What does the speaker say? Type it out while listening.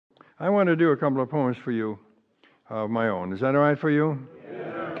I want to do a couple of poems for you of my own. Is that all right for you?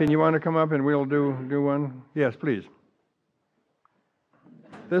 Yeah. Can you want to come up and we'll do one? Yes, please.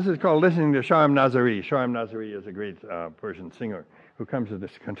 This is called Listening to Sharm Nazari. Sharm Nazari is a great Persian singer who comes to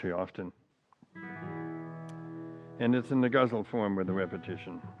this country often. And it's in the ghazal form with the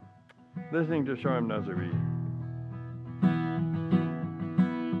repetition. Listening to Sharm Nazari.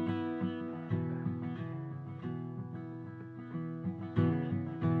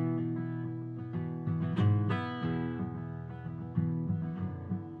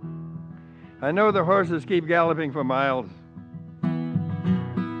 I know the horses keep galloping for miles.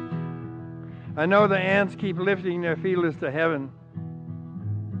 I know the ants keep lifting their feelers to heaven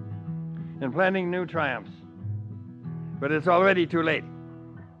and planning new triumphs. But it's already too late.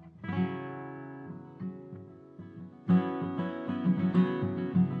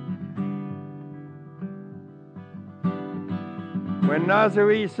 When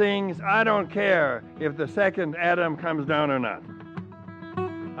Nazari sings, I don't care if the second atom comes down or not.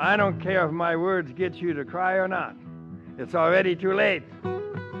 I don't care if my words get you to cry or not. It's already too late. I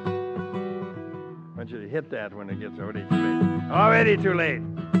want you to hit that when it gets already too late. Already too late.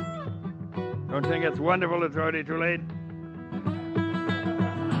 Don't you think it's wonderful it's already too late?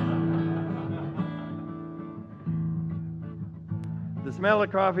 The smell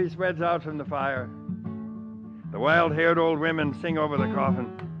of coffee spreads out from the fire. The wild-haired old women sing over the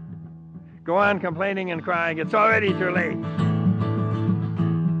coffin. Go on complaining and crying. It's already too late.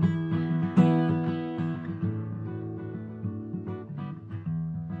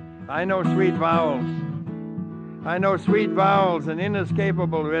 I know sweet vowels. I know sweet vowels and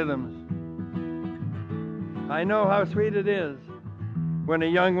inescapable rhythms. I know how sweet it is when a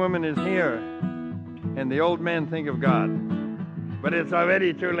young woman is here and the old men think of God. But it's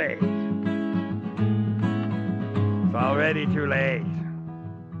already too late. It's already too late.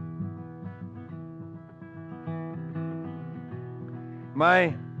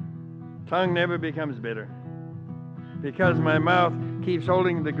 My tongue never becomes bitter because my mouth keeps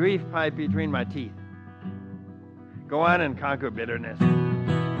holding the grief pipe between my teeth. Go on and conquer bitterness.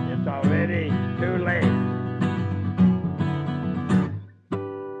 It's already too late.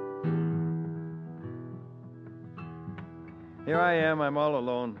 Here I am, I'm all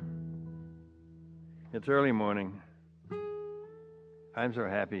alone. It's early morning. I'm so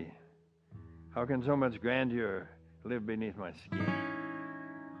happy. How can so much grandeur live beneath my skin?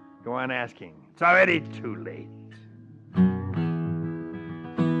 Go on asking. It's already too late.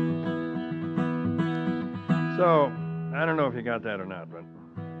 So, I don't know if you got that or not, but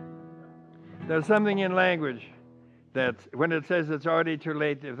there's something in language that when it says it's already too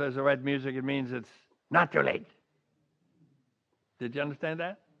late, if there's the right music, it means it's not too late. Did you understand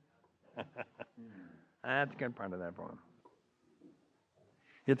that? That's a good part of that poem.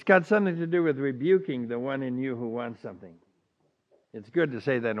 It's got something to do with rebuking the one in you who wants something. It's good to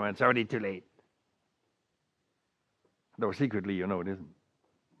say that when it's already too late. Though secretly you know it isn't.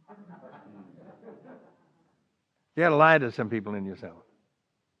 You gotta lie to some people in yourself.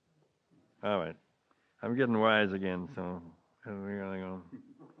 All right. I'm getting wise again, so we gotta go.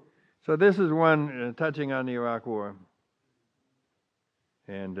 So this is one touching on the Iraq War.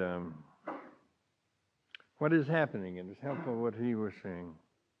 And what is happening, and it's helpful what he was saying.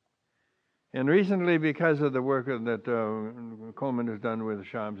 And recently, because of the work that Coleman has done with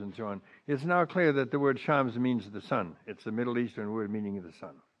Shams and so on, it's now clear that the word Shams means the sun. It's the Middle Eastern word meaning the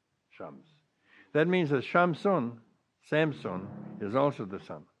sun, Shams. That means that Samson is also the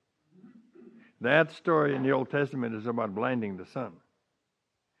sun. That story in the Old Testament is about blinding the sun.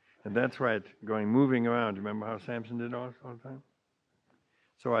 And that's right, moving around. Remember how Samson did all the time?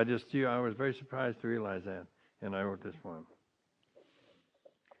 So I was very surprised to realize that, and I wrote this poem.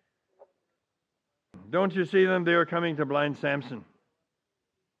 Don't you see them? They are coming to blind Samson.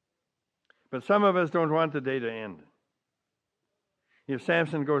 But some of us don't want the day to end. If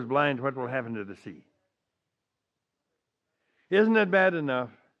Samson goes blind, what will happen to the sea? Isn't it bad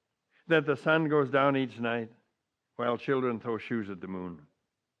enough that the sun goes down each night while children throw shoes at the moon?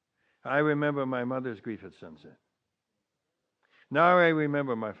 I remember my mother's grief at sunset. Now I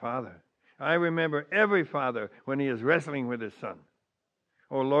remember my father. I remember every father when he is wrestling with his son.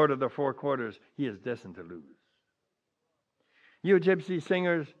 O Lord of the four quarters, he is destined to lose. You gypsy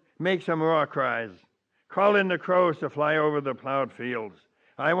singers, make some raw cries. Call in the crows to fly over the plowed fields.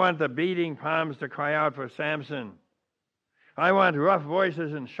 I want the beating palms to cry out for Samson. I want rough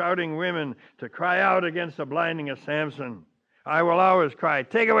voices and shouting women to cry out against the blinding of Samson. I will always cry,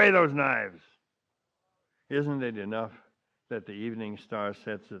 take away those knives. Isn't it enough that the evening star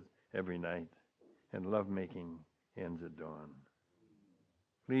sets it every night and lovemaking ends at dawn?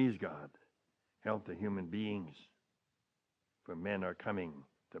 Please, God, help the human beings, for men are coming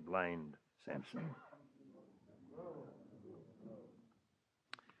to blind Samson.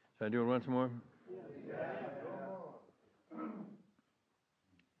 Shall I do it once more?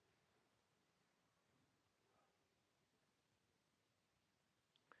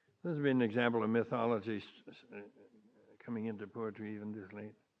 This has been an example of mythology coming into poetry even this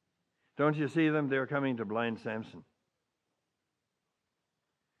late. Don't you see them? They're coming to blind Samson.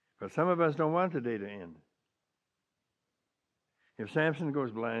 But some of us don't want the day to end. If Samson goes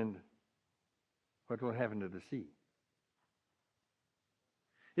blind, what will happen to the sea?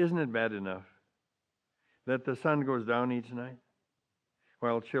 Isn't it bad enough that the sun goes down each night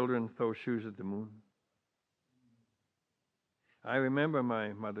while children throw shoes at the moon? I remember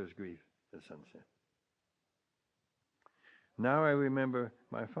my mother's grief, the son said. Now I remember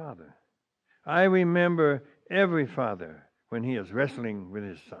my father. I remember every father when he is wrestling with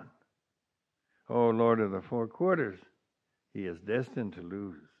his son. Oh, Lord of the four quarters, he is destined to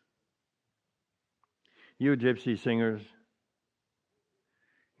lose. You gypsy singers,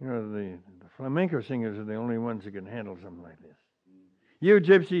 you know, the flamenco singers are the only ones who can handle something like this. You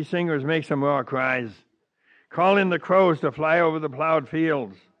gypsy singers, make some raw cries. Call in the crows to fly over the plowed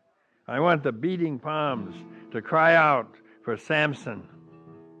fields. I want the beating palms to cry out for Samson.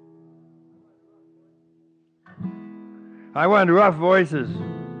 I want rough voices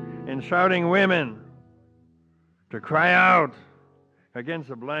and shouting women to cry out against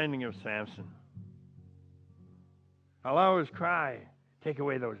the blinding of Samson. I'll always cry, take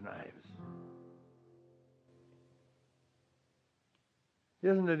away those knives.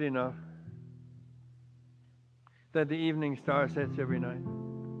 Isn't it enough that the evening star sets every night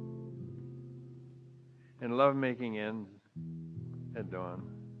and lovemaking ends at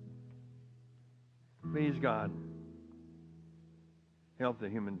dawn? Please, God, help the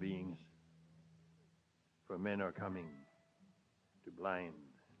human beings, for men are coming to blind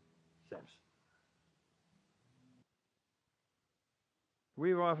Samson.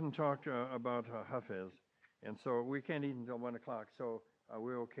 We've often talked about Hafez, and so we can't eat until 1 o'clock, so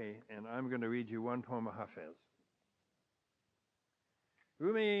we're okay. And I'm going to read you one poem of Hafez.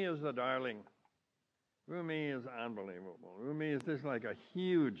 Rumi is a darling. Rumi is unbelievable. Rumi is just like a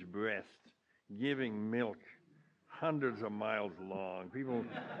huge breast giving milk hundreds of miles long. People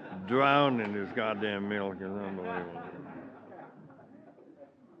drown in his goddamn milk. It's unbelievable.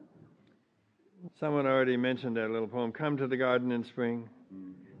 Someone already mentioned that little poem, Come to the Garden in Spring.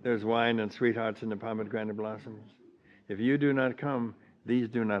 There's wine and sweethearts in the pomegranate blossoms. If you do not come, these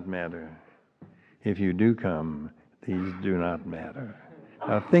do not matter. If you do come, these do not matter.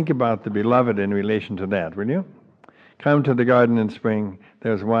 Now think about the beloved in relation to that, will you? Come to the garden in spring.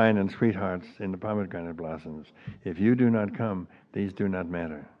 There's wine and sweethearts in the pomegranate blossoms. If you do not come, these do not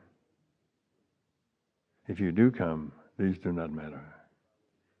matter. If you do come, these do not matter.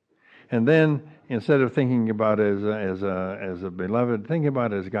 And then, instead of thinking about it as a beloved, think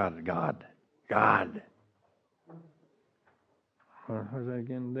about it as God. God. How's that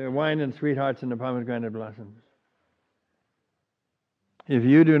again? There are wine and sweethearts in the pomegranate blossoms. If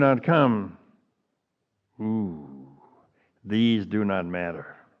you do not come, these do not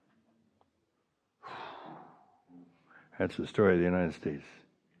matter. That's the story of the United States.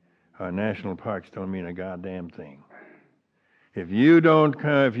 Our national parks don't mean a goddamn thing. If you don't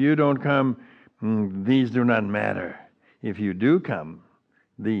come, these do not matter. If you do come,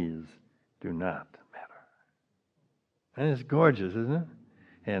 these do not matter. And it's gorgeous, isn't it?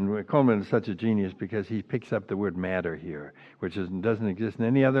 And Coleman is such a genius because he picks up the word matter here, which doesn't exist in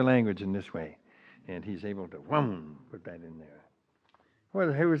any other language in this way. And he's able to, put that in there.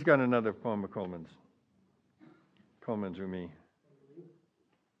 Well, who's got another poem of Coleman's? Coleman's Rumi.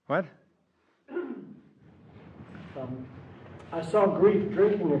 What? I saw grief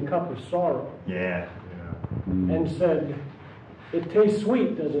drinking a cup of sorrow. Yeah. And said, it tastes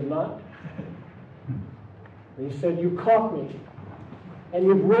sweet, does it not? And he said, you caught me, and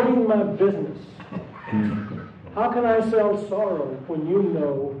you've ruined my business. How can I sell sorrow when you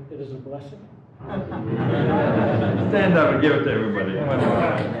know it is a blessing? Stand up and give it to everybody.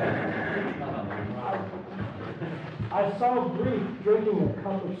 I saw grief drinking a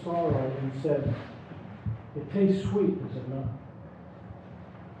cup of sorrow and said, it tastes sweet, does it not?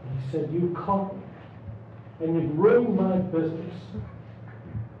 And he said, you caught me, and you've ruined my business.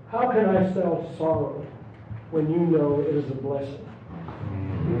 How can I sell sorrow when you know it is a blessing?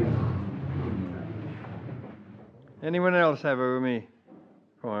 Anyone else have a Rumi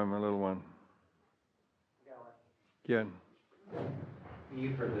poem, a little one? Good.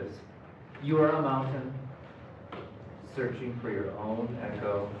 You've heard this. You are a mountain, searching for your own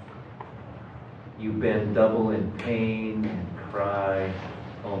echo. You bend double in pain and cry,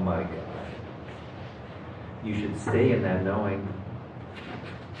 oh my God. You should stay in that knowing,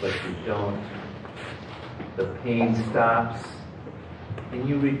 but you don't. The pain stops, and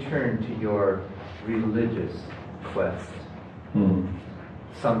you return to your religious quest.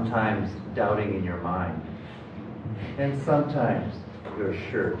 Sometimes doubting in your mind, and sometimes your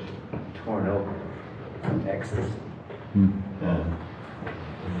shirt torn open from ecstasy.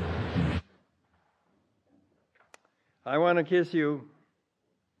 I want to kiss you.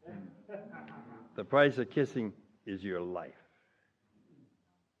 The price of kissing is your life.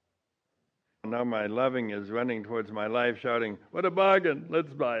 Now my loving is running towards my life, shouting, what a bargain,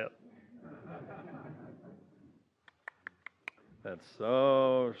 let's buy it. That's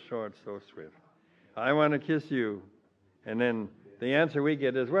so short, so swift. I want to kiss you. And then the answer we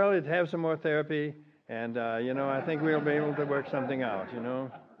get is, well, it'd have some more therapy, and, I think we'll be able to work something out,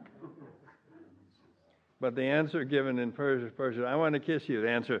 But the answer given in Persian, I want to kiss you, the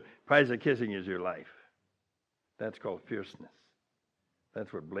answer, price of kissing is your life. That's called fierceness.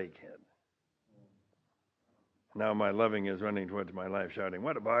 That's what Blake had. Now my loving is running towards my life, shouting,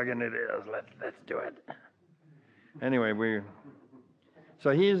 what a bargain it is, let's do it. Anyway, so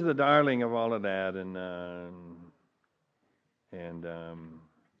he's the darling of all of that, and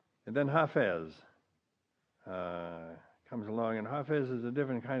then Hafez comes along, and Hafez is a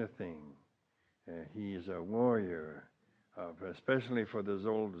different kind of thing. He is a warrior, especially for the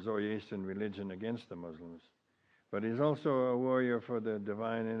Zoroastrian religion against the Muslims, but he's also a warrior for the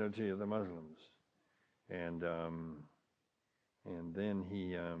divine energy of the Muslims, and then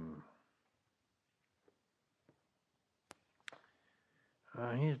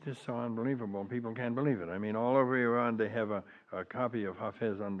he's just so unbelievable. People can't believe it. I mean, all over Iran they have a copy of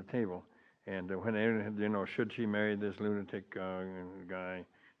Hafez on the table, and when should she marry this lunatic guy?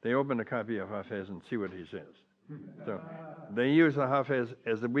 They open a copy of Hafez and see what he says. So they use the Hafez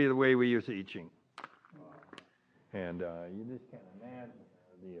as the way we use the I Ching. And you just can't imagine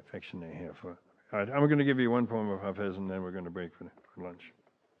the affection they have for it. All right, I'm going to give you one poem of Hafez, and then we're going to break for lunch.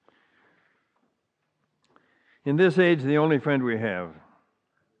 In this age, the only friend we have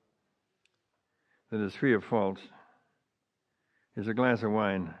that is free of faults is a glass of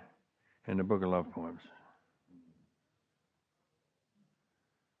wine and a book of love poems.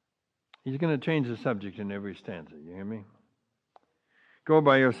 He's going to change the subject in every stanza, you hear me? Go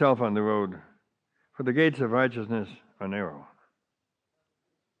by yourself on the road, for the gates of righteousness are narrow.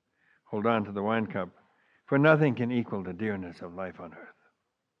 Hold on to the wine cup, for nothing can equal the dearness of life on earth.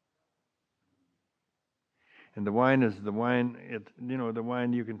 And the wine is the wine, the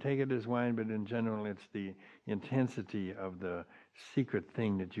wine, you can take it as wine, but in general it's the intensity of the secret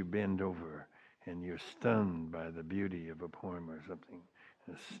thing that you bend over, and you're stunned by the beauty of a poem or something.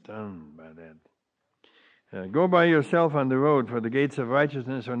 Stunned by that. Go by yourself on the road, for the gates of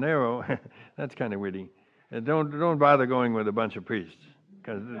righteousness are narrow. That's kind of witty. Don't bother going with a bunch of priests,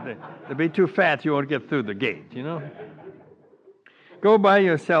 because they'll be too fat. You won't get through the gate. Go by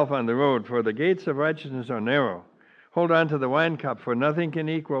yourself on the road, for the gates of righteousness are narrow. Hold on to the wine cup, for nothing can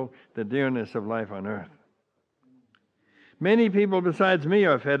equal the dearness of life on earth. Many people besides me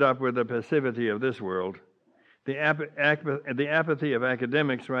are fed up with the passivity of this world. The apathy of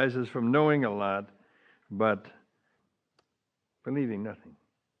academics rises from knowing a lot, but believing nothing.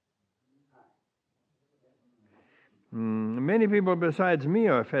 Many people besides me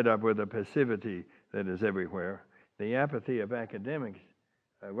are fed up with the passivity that is everywhere. The apathy of academics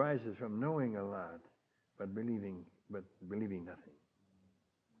rises from knowing a lot, but believing nothing.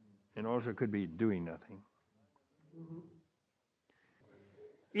 And also could be doing nothing.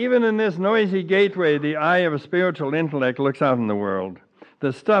 Even in this noisy gateway, the eye of spiritual intellect looks out in the world.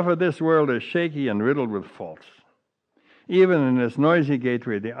 The stuff of this world is shaky and riddled with faults. Even in this noisy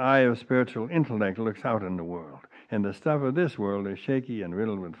gateway, the eye of spiritual intellect looks out in the world. And the stuff of this world is shaky and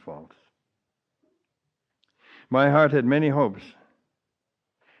riddled with faults. My heart had many hopes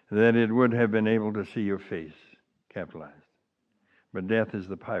that it would have been able to see your face, capitalized. But death is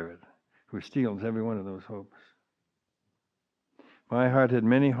the pirate who steals every one of those hopes. My heart had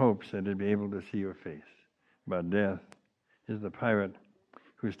many hopes that it'd be able to see your face, but death is the pirate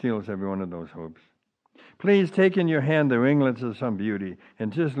who steals every one of those hopes. Please take in your hand the ringlets of some beauty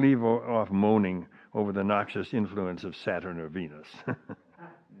and just leave off moaning over the noxious influence of Saturn or Venus.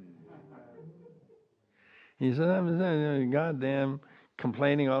 He said, I'm goddamn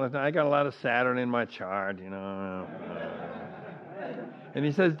complaining all the time. I got a lot of Saturn in my chart, And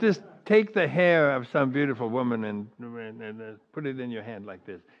he says, just take the hair of some beautiful woman and and put it in your hand like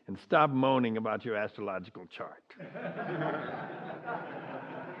this, and stop moaning about your astrological chart.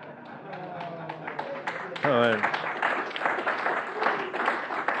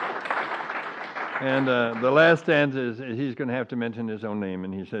 And the last stanza is he's going to have to mention his own name,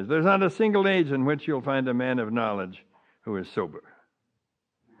 and he says, "There's not a single age in which you'll find a man of knowledge who is sober."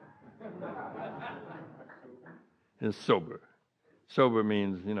 Is sober. Sober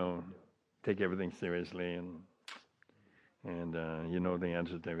means, take everything seriously and you know the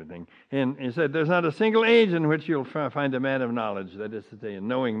answer to everything. And he said, there's not a single age in which you'll find a man of knowledge, that is to say, a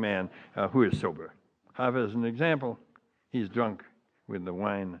knowing man who is sober. Hafez is an example. He's drunk with the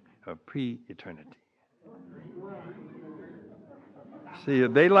wine of pre-eternity. See,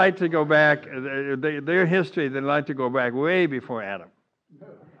 they like to go back, their history, they like to go back way before Adam,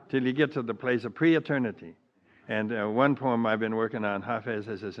 till you get to the place of pre-eternity. And one poem I've been working on, Hafez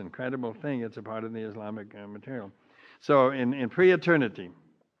has this incredible thing. It's a part of the Islamic material. So in pre-eternity,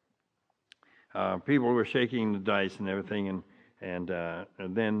 people were shaking the dice and everything, and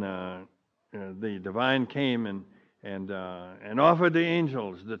then the divine came and offered the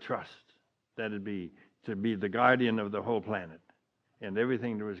angels the trust that it'd be to be the guardian of the whole planet and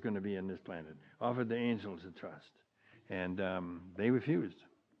everything that was going to be in this planet. Offered the angels the trust, and they refused.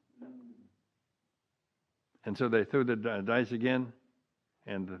 And so they threw the dice again,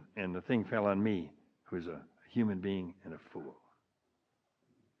 and the thing fell on me, who's a human being and a fool.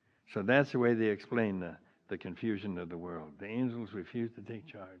 So that's the way they explain the confusion of the world. The angels refused to take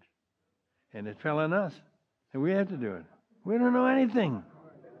charge, and it fell on us, and we had to do it. We don't know anything.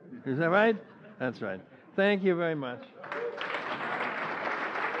 Is that right? That's right. Thank you very much.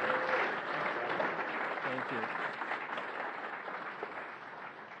 Thank you.